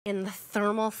in the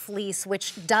thermal fleece,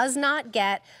 which does not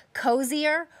get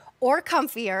cozier or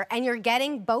comfier, and you're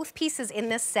getting both pieces in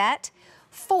this set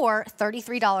for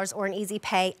 $33 or an easy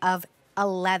pay of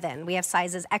 $11. We have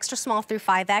sizes extra small through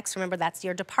 5X. Remember, that's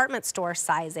your department store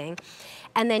sizing.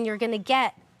 And then you're gonna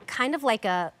get kind of like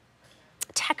a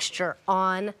texture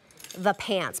on the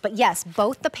pants. But yes,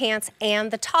 both the pants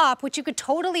and the top, which you could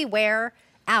totally wear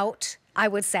out, I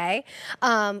would say,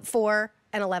 for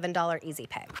an $11 easy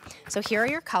pay. So here are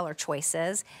your color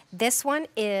choices. This one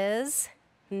is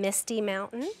Misty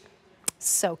Mountain.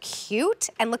 So cute.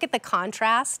 And look at the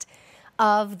contrast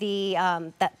of the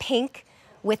that pink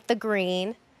with the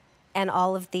green and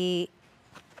all of the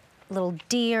little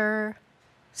deer.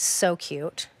 So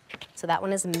cute. So that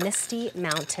one is Misty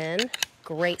Mountain.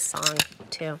 Great song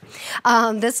too.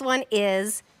 This one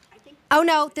is, oh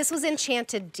no, this was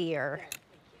Enchanted Deer.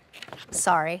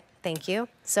 Sorry, thank you.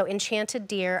 So Enchanted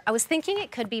Deer. I was thinking it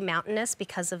could be mountainous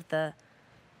because of the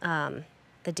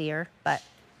deer, but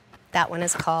that one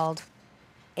is called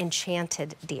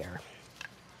Enchanted Deer.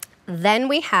 Then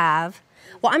we have,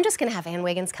 well, I'm just gonna have Ann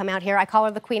Wiggins come out here. I call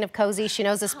her the queen of cozy. She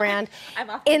knows this brand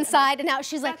inside and out.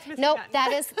 She's like, nope,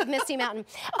 that is Misty Mountain.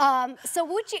 So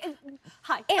would you,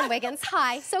 hi. Ann Wiggins,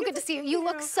 hi, so good to see you. You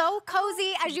look so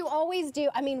cozy as you always do.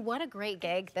 I mean, what a great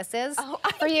gig this is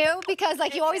for you, because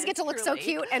like you always get to look so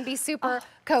cute and be super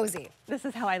cozy. This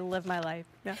is how I live my life.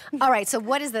 Yeah. All right, so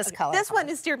what is this color? This one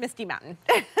is Dear Misty Mountain.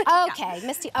 Okay,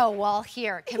 Misty, oh, well,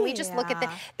 here, can we just look at this?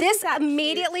 This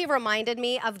immediately reminded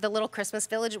me of the little Christmas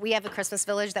village. We have a Christmas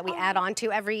village that we add on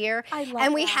to every year. I love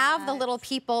and we that. have the little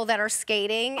people that are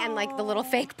skating and like the little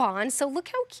fake pond. So look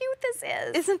how cute this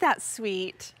is. Isn't that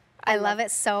sweet? I love it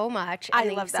so much. I and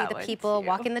then love you see that the one people too.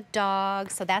 walking the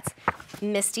dog. So that's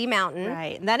Misty Mountain.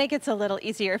 Right, and then it gets a little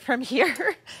easier from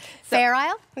here. Fair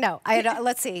Isle? No,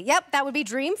 let's see. Yep, that would be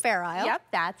Dream Fair Isle. Yep,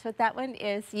 that's what that one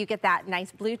is. You get that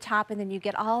nice blue top, and then you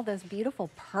get all those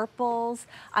beautiful purples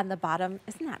on the bottom.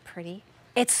 Isn't that pretty?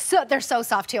 They're so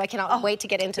soft too. I cannot wait to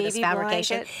get into this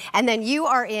fabrication. Blanket. And then you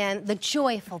are in the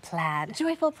joyful plaid.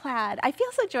 Joyful plaid. I feel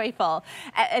so joyful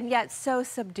and yet so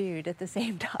subdued at the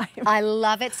same time. I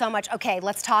love it so much. Okay,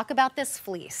 let's talk about this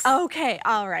fleece. Okay,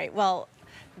 all right. Well,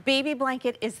 baby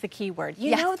blanket is the key word.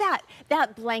 You know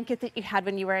that blanket that you had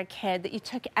when you were a kid that you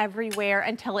took everywhere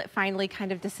until it finally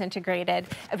kind of disintegrated,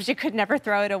 but you could never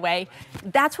throw it away?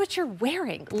 That's what you're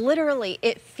wearing. Literally,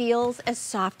 it feels as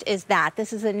soft as that.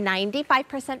 This is a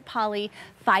 95% poly,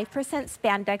 5%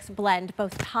 spandex blend,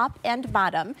 both top and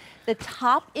bottom. The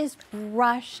top is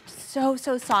brushed so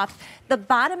soft. The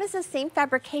bottom is the same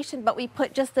fabrication, but we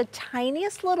put just the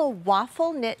tiniest little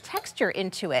waffle knit texture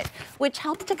into it, which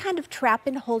helps to kind of trap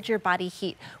and hold your body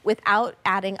heat without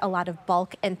adding a lot of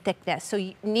bulk and thickness.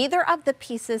 So neither of the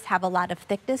pieces have a lot of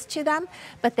thickness to them,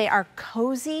 but they are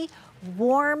cozy,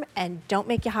 warm, and don't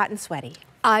make you hot and sweaty.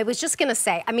 I was just gonna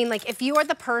say, I mean, like if you are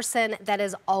the person that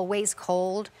is always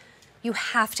cold, you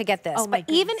have to get this. Oh my but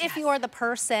goodness, even if you are the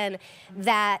person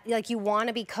that like you want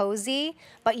to be cozy,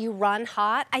 but you run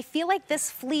hot, I feel like this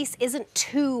fleece isn't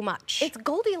too much. It's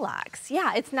Goldilocks.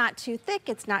 Yeah, it's not too thick,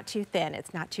 it's not too thin,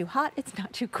 it's not too hot, it's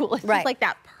not too cool. It's just like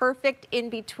that perfect in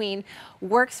between.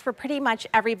 Works for pretty much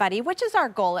everybody, which is our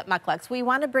goal at MUK LUKS. We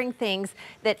want to bring things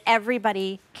that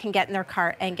everybody can get in their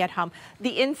cart and get home.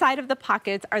 The inside of the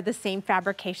pockets are the same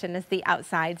fabrication as the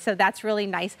outside, so that's really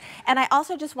nice. And I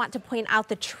also just want to point out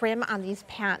the trim on these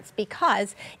pants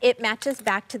because it matches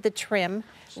back to the trim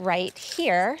right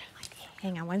here.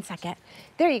 Hang on one second.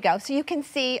 There you go. So you can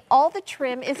see all the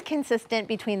trim is consistent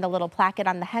between the little placket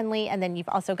on the Henley, and then you've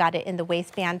also got it in the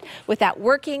waistband with that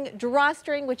working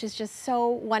drawstring, which is just so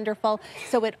wonderful.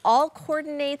 So it all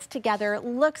coordinates together,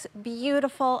 looks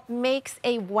beautiful, makes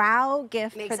a wow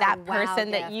gift for that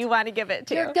person that you want to give it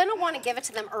to. You're going to want to give it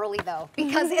to them early though,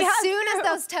 because as soon as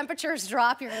those temperatures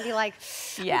drop, you're going to be like,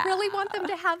 I really want them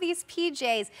to have these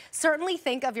PJs. Certainly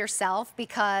think of yourself,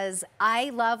 because I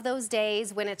love those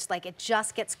days when it's like it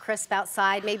just gets crisp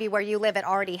outside. Maybe where you live it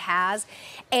already has,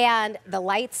 and the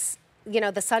lights, you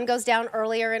know, the sun goes down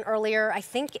earlier and earlier. I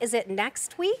think, is it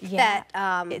next week that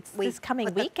it's this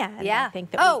coming weekend? I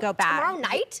think that we go back tomorrow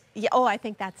night. Yeah. Oh, I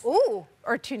think that's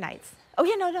or 2 nights. Oh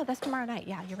yeah, no, that's tomorrow night.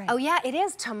 Yeah, you're right. Oh yeah, it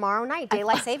is tomorrow night,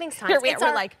 daylight savings time.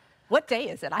 We're like, what day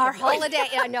is it? Our holiday,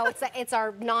 no, it's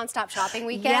our nonstop shopping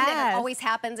weekend, and it always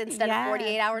happens instead of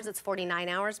 48 hours, it's 49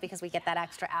 hours because we get that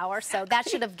extra hour. So that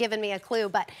should have given me a clue.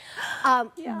 But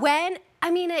when, I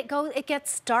mean, it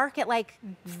gets dark at like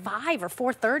 5 or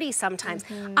 4:30 sometimes.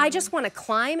 I just want to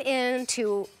climb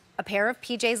into a pair of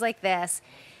PJs like this,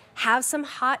 have some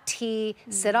hot tea,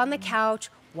 sit on the couch,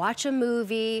 watch a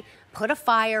movie, put a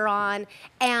fire on,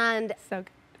 and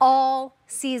all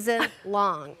season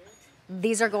long.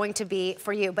 These are going to be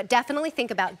for you, but definitely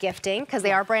think about gifting because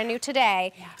they are brand new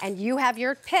today, and you have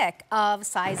your pick of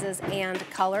sizes and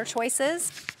color choices.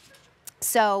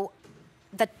 So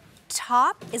the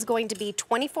top is going to be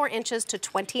 24 inches to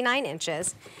 29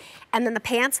 inches, and then the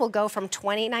pants will go from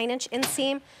 29-inch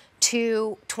inseam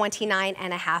to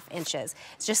 29.5 inches.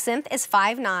 Jacinth is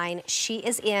 5'9". She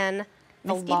is in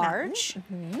the large,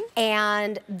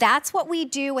 and that's what we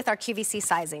do with our QVC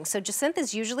sizing. So Jacinth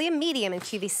is usually a medium in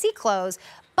QVC clothes,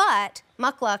 but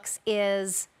MUK LUKS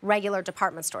is regular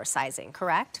department store sizing,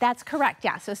 correct? That's correct,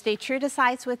 yeah. So stay true to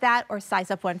size with that, or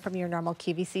size up one from your normal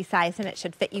QVC size, and it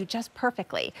should fit you just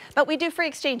perfectly. But we do free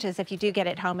exchanges if you do get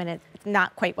it home and it's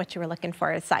not quite what you were looking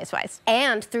for size-wise.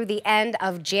 And through the end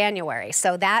of January.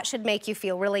 So that should make you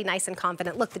feel really nice and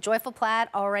confident. Look, the Joyful Plaid,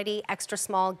 already extra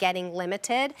small, getting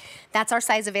limited. That's our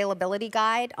size availability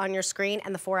guide on your screen,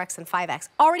 and the 4X and 5X.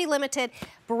 Already limited,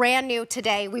 brand new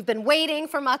today. We've been waiting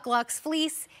for MUK LUKS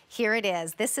fleece. Here it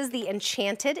is. This is the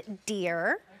Enchanted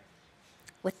Deer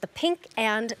with the pink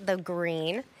and the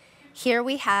green. Here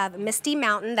we have Misty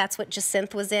Mountain. That's what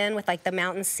Jacinth was in, with like the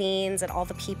mountain scenes and all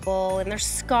the people and their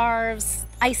scarves,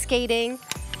 ice skating.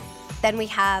 Then we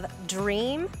have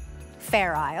Dream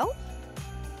Fair Isle.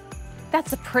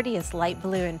 That's the prettiest light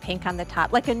blue and pink on the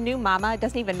top. Like a new mama, it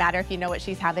doesn't even matter if you know what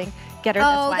she's having. Get her this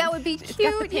one. Oh, that would be cute, It's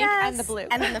got the pink and the blue.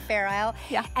 And then the Fair Isle.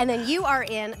 Yeah. And then you are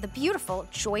in the beautiful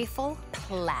Joyful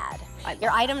Plaid.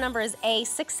 Your item number is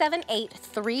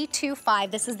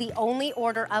A678325. This is the only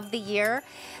order of the year.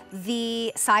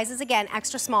 The sizes, again,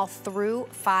 extra small through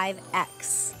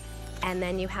 5X. And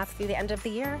then you have through the end of the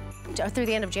year, or through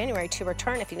the end of January to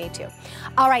return if you need to.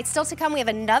 All right, still to come, we have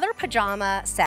another pajama set.